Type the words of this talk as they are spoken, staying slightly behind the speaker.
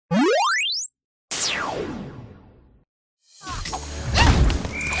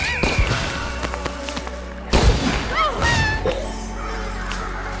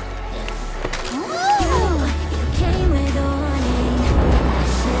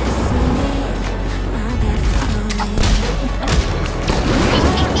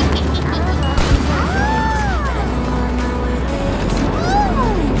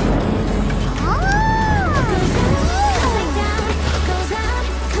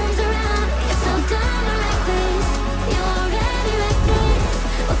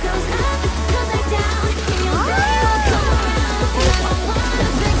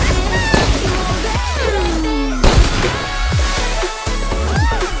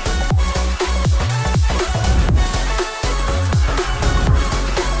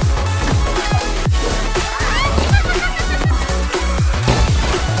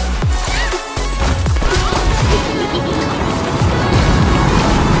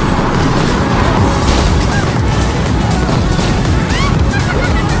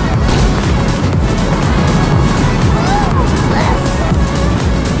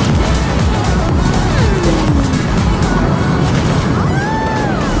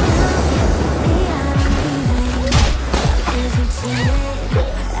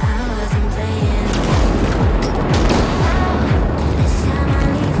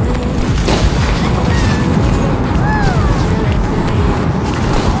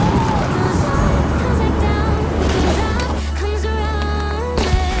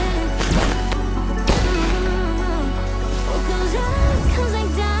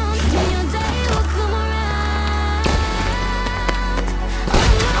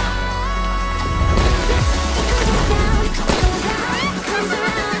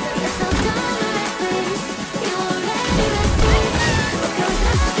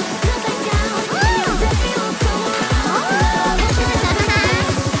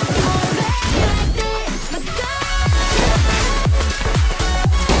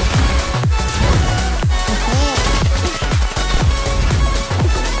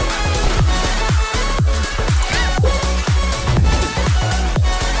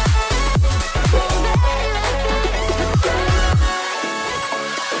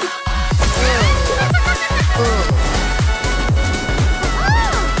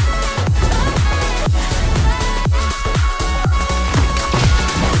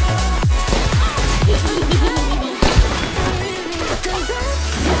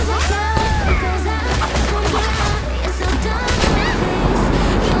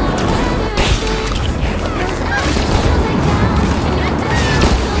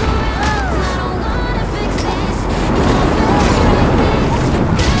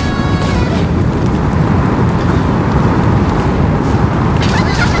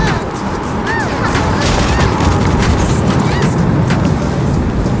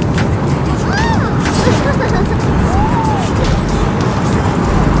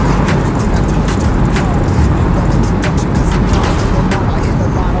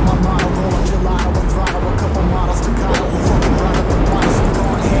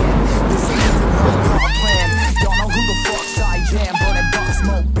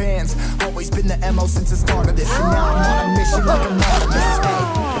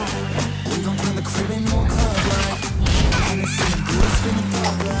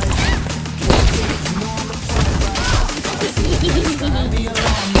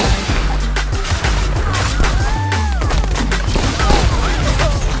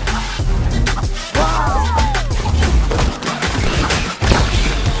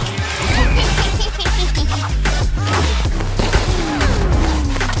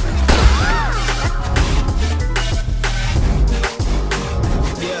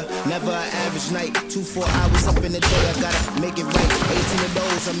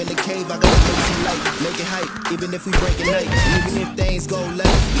in the cave, I gotta make some light, make it hype, even if we break at night. And even if things go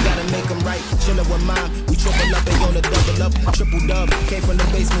left, we gotta make them right. Chillin' with mine, we triple up, they on the double up, triple dub. Came from the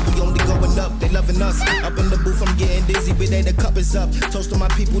basement, we only going up, they loving us. Up in the booth, I'm getting dizzy, but they the cup is up. Toast to my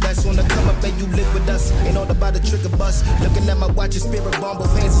people that's on the come up, and you live with us. Ain't all about the trigger bus. Looking at my watch, your spirit bomb, both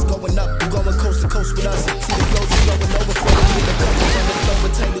hands is going up. You going coast to coast with us. See the flows is flowing over, flowing with the cup, from the flow,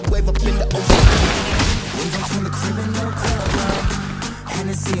 take the wave up in the ocean. We gon' turn the crib into a club life.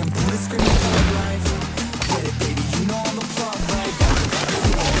 Hennessy and Buddha screaming thug life. Get it, baby, you know I'm the plug, right?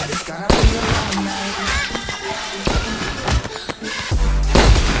 But it's gotta be a long night.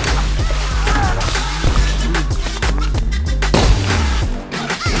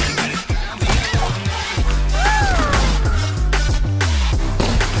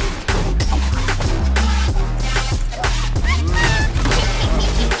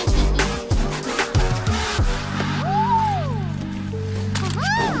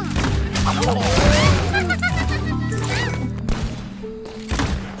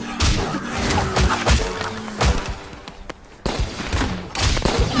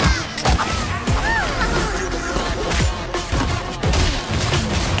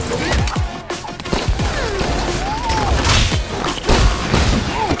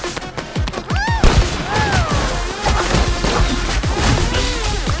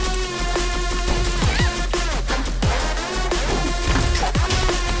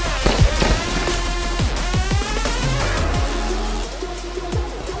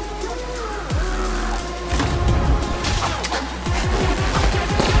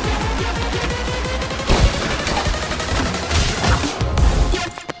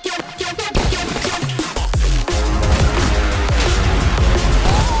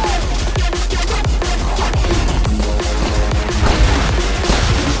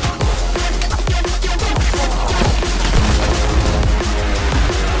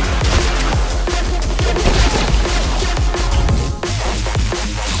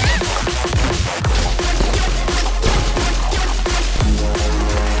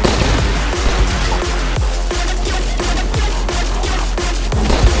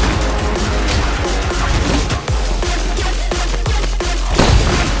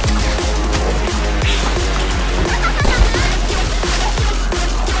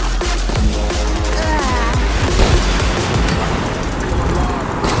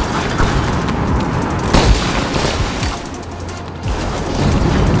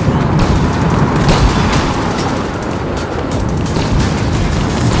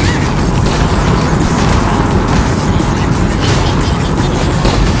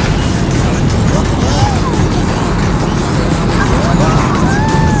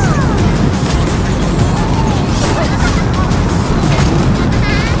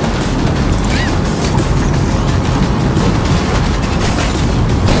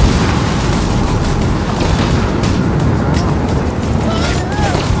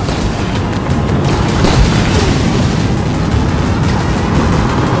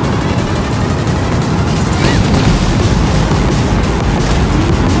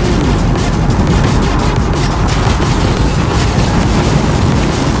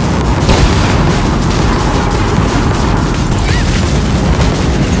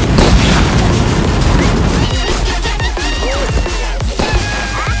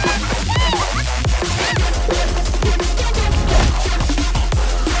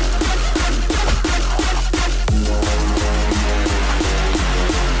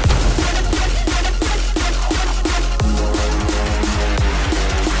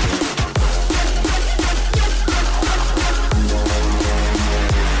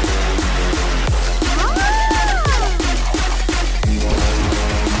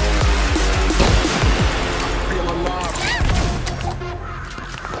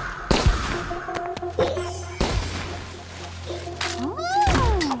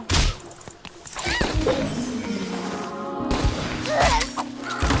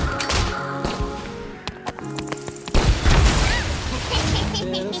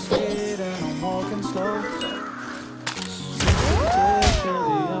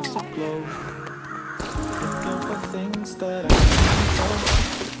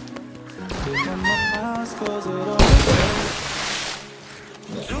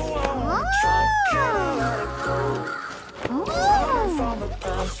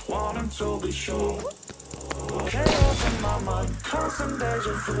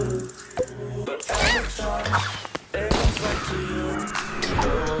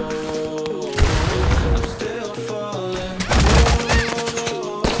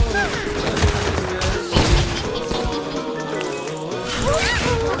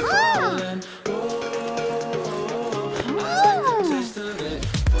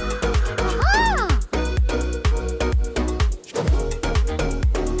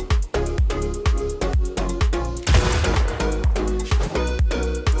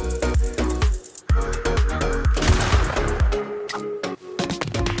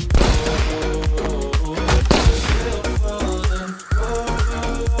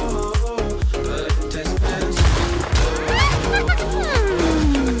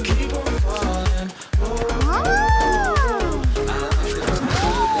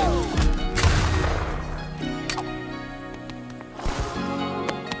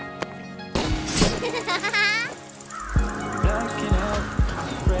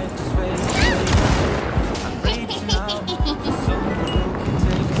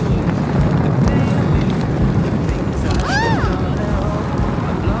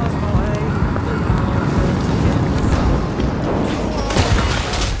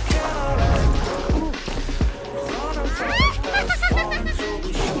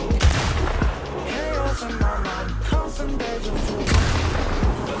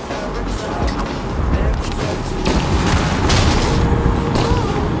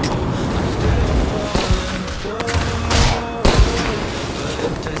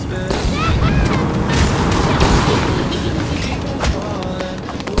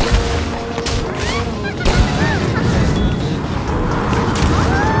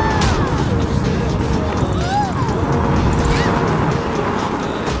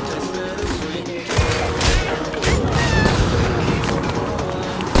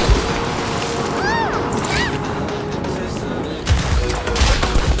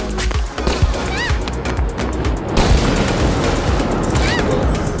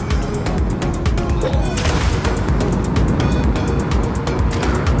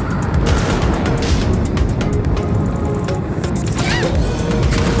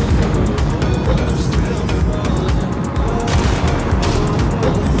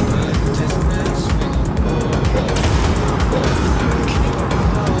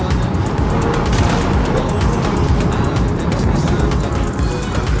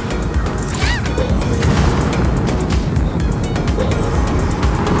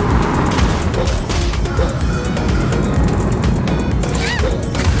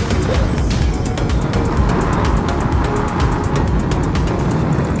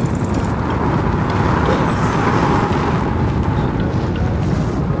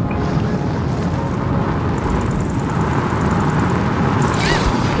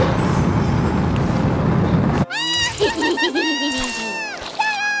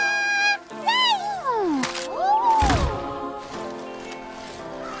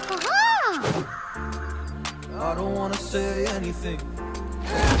 I don't wanna say anything,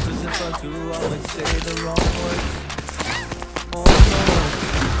 cause if I do, I might say the wrong words. Oh no.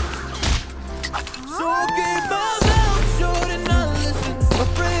 So I'll keep my mouth shut and not listen.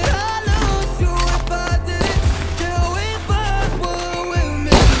 Afraid I lose you if I didn't. Till we find what we're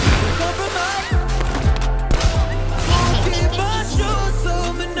missing. Compromise. So I'll keep my shoes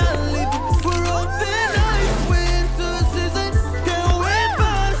on and not leaving. We're on thin ice, winter season. Can't wait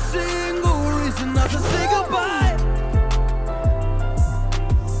for a single reason not to say goodbye.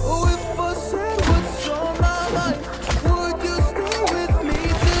 Oh, if I said what's on my mind, would you stay with me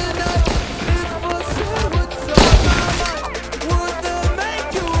tonight? If I said what's on my mind, would that make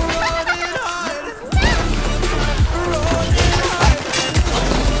you run and hide? Run and hide.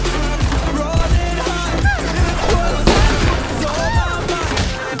 Run and hide. If I said what's on my mind,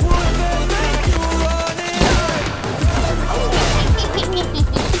 would that make you run and hide?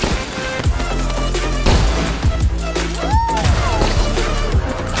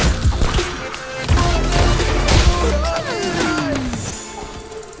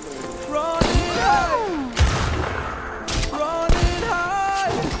 Run and hide. Run and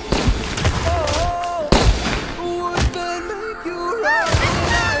hide. Oh, would that make you run and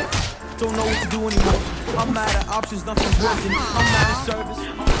hide? Don't know what to do anymore. I'm mad at options, nothing's working. I'm mad at service.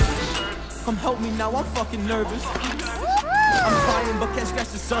 Come help me now, I'm fucking nervous. I'm trying but can't scratch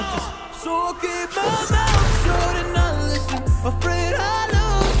the surface. So I'll keep my mouth shut and not listen. Afraid I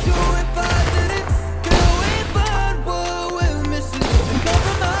lose you if I didn't. Can we find what we're missing and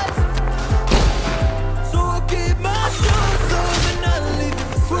compromise? So I'll keep my shoes on and not leaving.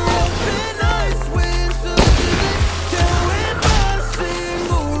 We're open eyes, winter season. Can we find a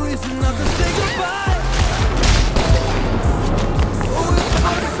single reason not to say goodbye? Oh, if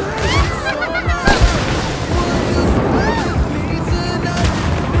I say what's on my mind, would you stay with me tonight?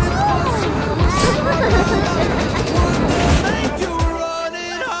 If I say what's on my mind, would that make you run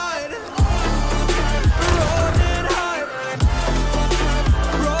and hide? Run and hide.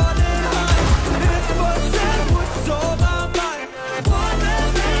 Run and hide. If I said what's on my mind, would that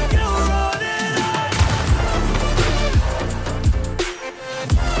make you run and hide?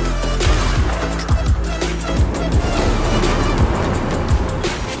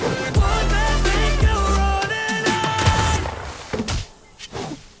 Would that make you run and hide?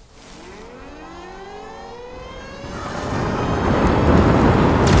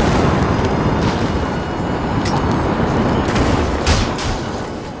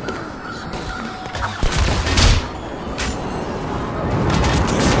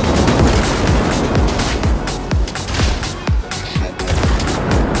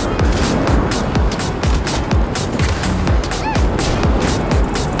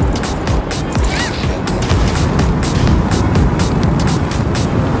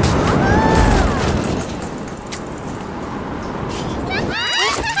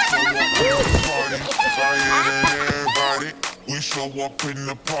 We show up in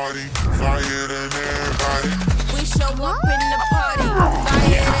the party, fire than everybody. We show up in the party,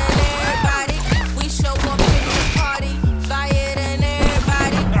 fire than everybody. We show up in the party, fire than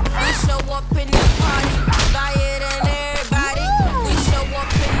everybody. We show up in the party, fire than everybody. We show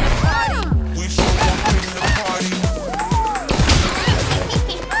up in the party. We show up in the party. We show up in the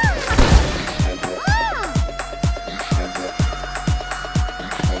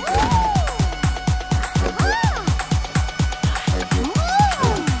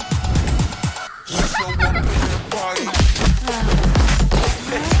party.